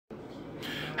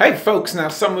Hey folks, now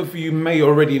some of you may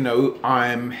already know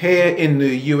I'm here in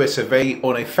the US of A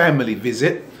on a family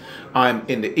visit. I'm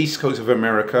in the East Coast of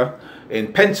America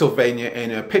in Pennsylvania in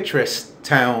a picturesque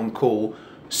town called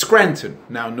Scranton.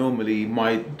 Now normally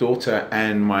my daughter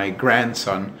and my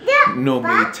grandson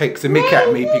normally takes the mick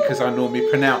at me because I normally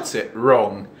pronounce it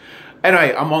wrong.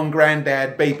 Anyway, I'm on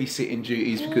granddad babysitting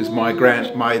duties because my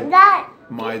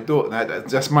daughter,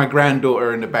 that's my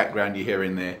granddaughter in the background you're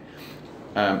hearing there.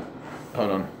 Hold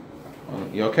on.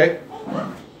 You okay?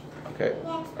 Okay.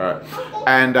 All right.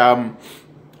 And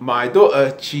my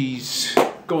daughter, she's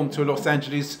gone to Los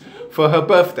Angeles for her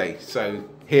birthday. So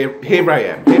here I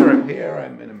am. Here I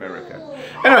am in America.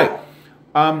 Anyway,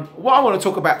 what I want to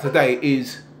talk about today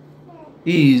is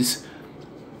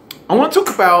I want to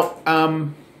talk about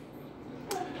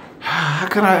how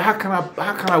can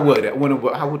I word it? I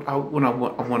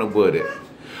want to word it.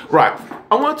 Right.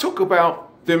 I want to talk about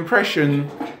the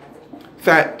impression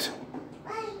that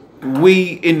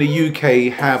we in the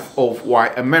UK have of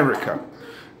white America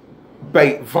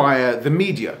via the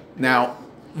media. Now,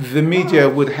 the media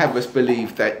would have us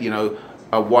believe that, you know,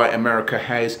 white America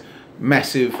has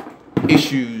massive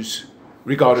issues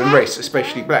regarding race,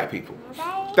 especially black people.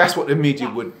 That's what the media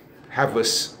would have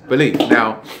us believe.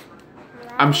 Now,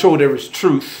 I'm sure there is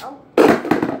truth.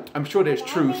 I'm sure there's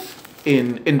truth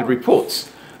in the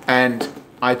reports, and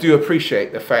I do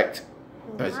appreciate the fact.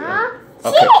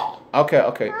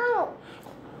 Okay.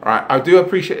 All right, I do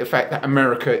appreciate the fact that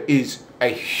America is a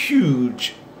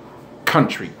huge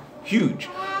country, huge.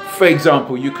 For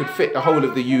example, you could fit the whole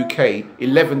of the UK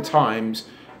 11 times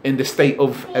in the state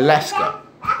of Alaska.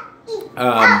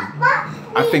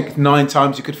 I think 9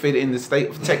 times you could fit it in the state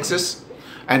of Texas,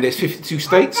 and there's 52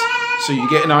 states. So you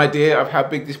get an idea of how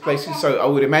big this place is. So I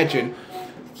would imagine,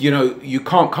 you know, you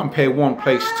can't compare one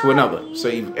place to another.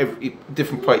 So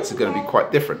different places are going to be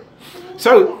quite different.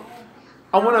 So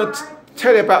I want to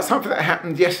tell you about something that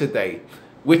happened yesterday,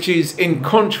 which is in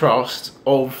contrast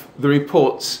of the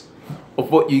reports of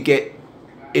what you get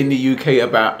in the UK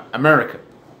about America.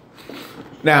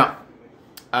 Now,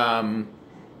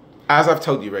 as I've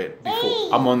told you before,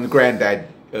 I'm on the granddad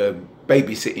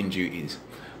babysitting duties.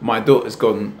 My daughter's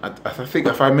gone, I think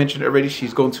if I mentioned it already,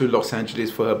 she's gone to Los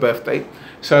Angeles for her birthday.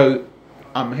 So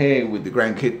I'm here with the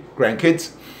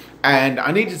grandkids, and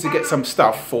I needed to get some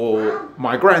stuff for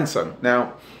my grandson.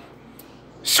 Now,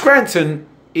 Scranton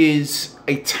is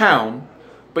a town,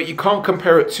 but you can't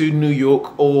compare it to New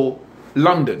York or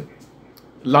London.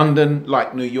 London,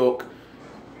 like New York,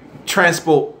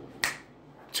 transport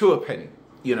to a penny.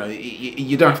 You know,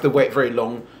 you don't have to wait very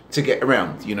long to get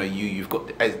around. You know, you've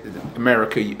got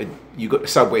America, you've got the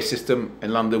subway system.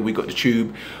 In London, we've got the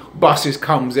tube. Buses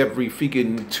comes every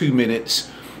friggin' 2 minutes,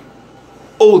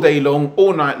 all day long,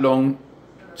 all night long,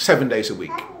 7 days a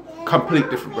week. Complete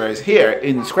different. Whereas here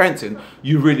in Scranton,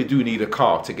 you really do need a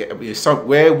car to get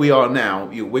where we are now.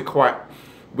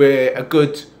 We're a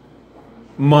good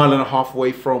 1.5 miles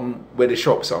away from where the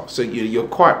shops are. So you're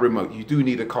quite remote. You do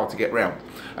need a car to get around.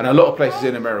 And a lot of places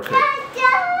in America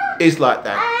is like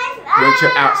that once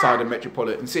you're outside the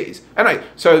metropolitan cities. Anyway,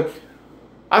 so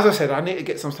as I said, I need to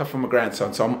get some stuff for my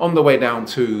grandson. So I'm on the way down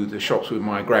to the shops with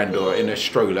my granddaughter in a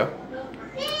stroller,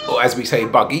 or as we say,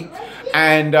 buggy.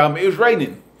 And it was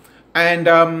raining. And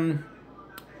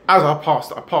as I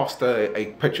passed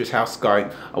a picturesque house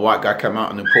guy, a white guy came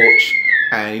out on the porch,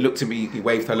 and he looked at me, he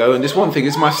waved hello. And this one thing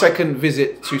is my second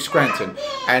visit to Scranton,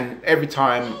 and every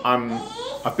time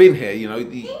I've been here, you know,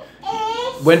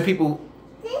 when people,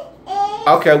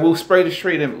 okay, we'll spray the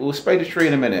tree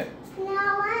in a minute.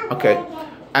 Okay,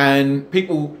 and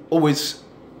people always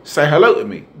say hello to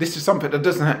me. This is something that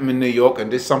doesn't happen in New York, and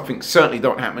this something certainly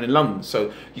don't happen in London.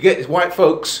 So you get these white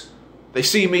folks, they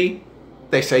see me,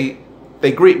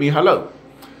 they greet me hello.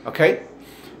 Okay,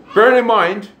 bearing in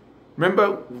mind,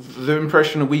 remember the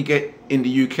impression that we get in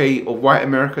the UK of white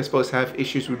America is supposed to have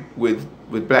issues with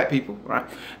black people, right?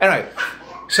 Anyway,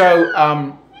 so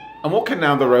I'm walking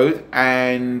down the road,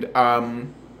 and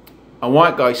a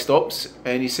white guy stops,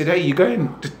 and he said, "Hey, you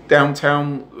going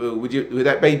downtown with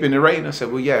that baby in the rain?" I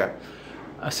said, "Well, yeah."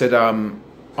 I said, "I'm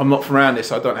not from around this,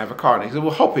 so I don't have a car." And he said,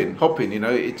 "Well, hop in. You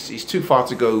know, it's too far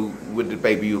to go with the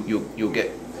baby. You'll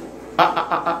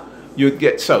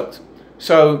get soaked."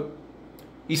 So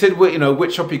he said, "Well, you know,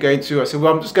 which shop are you going to?" I said,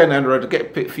 "Well, I'm just going down the road to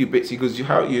get a few bits." He goes, "You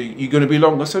going to be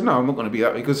long?" I said, "No, I'm not going to be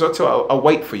that." He goes, I'll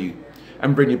wait for you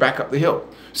and bring you back up the hill."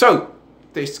 So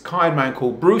this kind man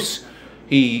called Bruce,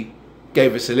 he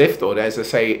gave us a lift, or as I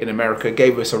say in America,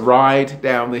 gave us a ride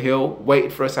down the hill,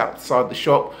 waited for us outside the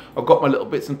shop. I got my little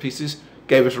bits and pieces,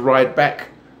 gave us a ride back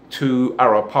to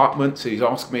our apartment. So he's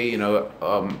asked me, you know,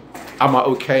 am I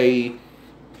okay?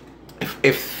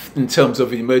 if in terms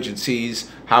of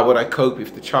emergencies, how would I cope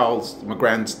if my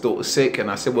granddaughter's sick? And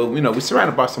I said, well, you know, we're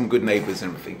surrounded by some good neighbors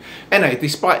and everything. Anyway,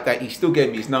 despite that, he still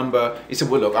gave me his number. He said,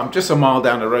 well, look, I'm just a mile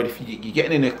down the road. If you're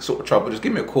getting in a sort of trouble, just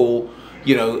give me a call,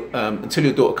 you know, until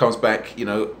your daughter comes back, you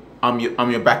know, I'm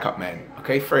your backup man.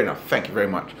 Okay, fair enough. Thank you very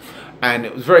much. And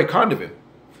it was very kind of him.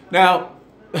 Now,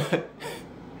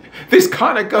 this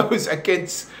kind of goes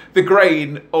against the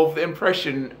grain of the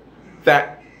impression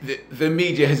that the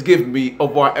media has given me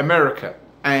of white America,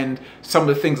 and some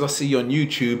of the things I see on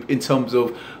YouTube in terms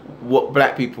of what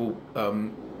black people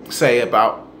say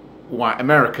about white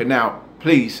America. Now,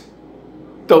 please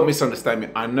don't misunderstand me.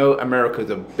 I know America is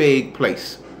a big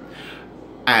place,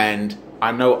 and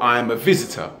I know I am a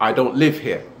visitor. I don't live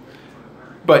here.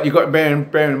 But you've got to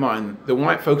bear in mind, the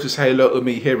white folks who say hello to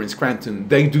me here in Scranton,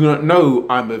 they do not know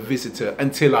I'm a visitor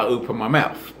until I open my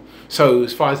mouth. So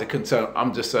as far as they're concerned,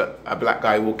 I'm just a black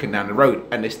guy walking down the road,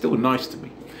 and they're still nice to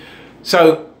me.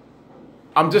 So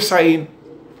I'm just saying,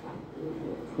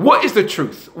 what is the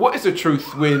truth? What is the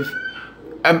truth with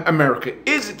America?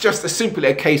 Is it just simply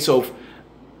a case of,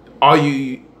 are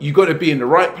you got to be in the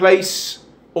right place,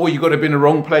 or you got to be in the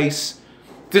wrong place?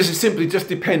 Does it simply just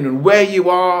depend on where you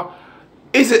are?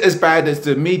 Is it as bad as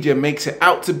the media makes it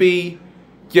out to be?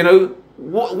 You know,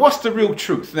 what's the real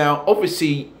truth? Now,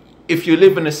 obviously, if you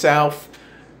live in the South,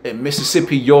 in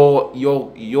Mississippi,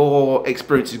 your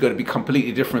experience is going to be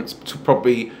completely different to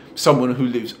probably someone who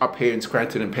lives up here in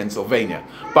Scranton in Pennsylvania.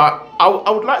 But I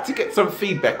would like to get some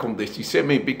feedback on this, you see what I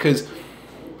mean? Because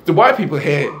the white people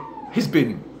here has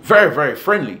been very, very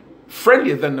friendly.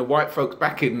 Friendlier than the white folks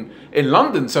back in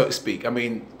London, so to speak. I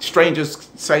mean, strangers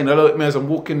saying hello to me as I'm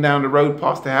walking down the road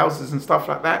past the houses and stuff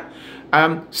like that.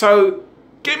 So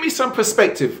give me some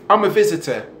perspective. I'm a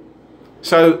visitor.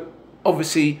 So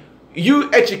obviously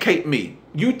you educate me.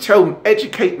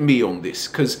 Educate me on this,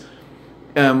 because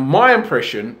my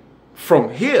impression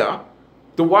from here,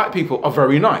 the white people are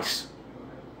very nice,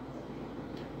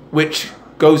 which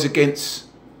goes against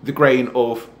the grain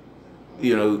of,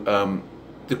 you know,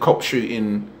 the cop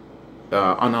shooting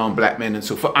unarmed black men and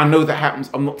so forth. I know that happens.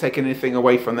 I'm not taking anything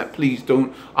away from that. Please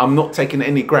don't. I'm not taking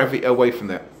any gravity away from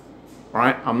that. All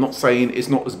right? I'm not saying it's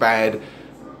not as bad.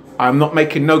 I'm not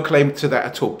making no claim to that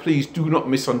at all. Please do not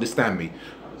misunderstand me.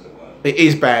 It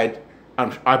is bad.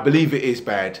 And I believe it is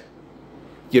bad.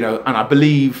 You know, and I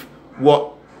believe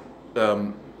what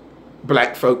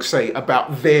black folks say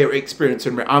about their experience.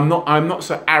 And I'm not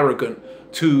so arrogant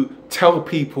to tell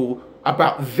people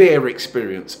about their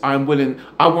experience. I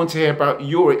want to hear about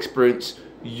your experience,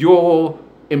 your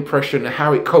impression, and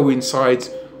how it coincides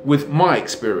with my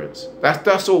experience.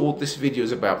 That's all this video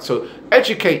is about. So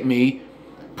educate me,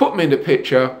 put me in the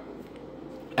picture,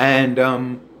 and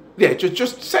yeah,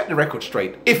 just set the record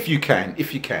straight if you can,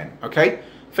 okay?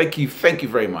 Thank you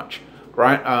very much.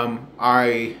 Right,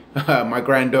 my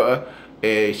granddaughter,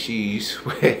 she's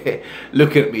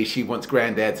looking at me. She wants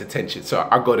granddad's attention, so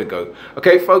I gotta go.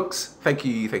 Okay, folks, thank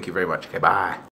you very much. Okay, bye.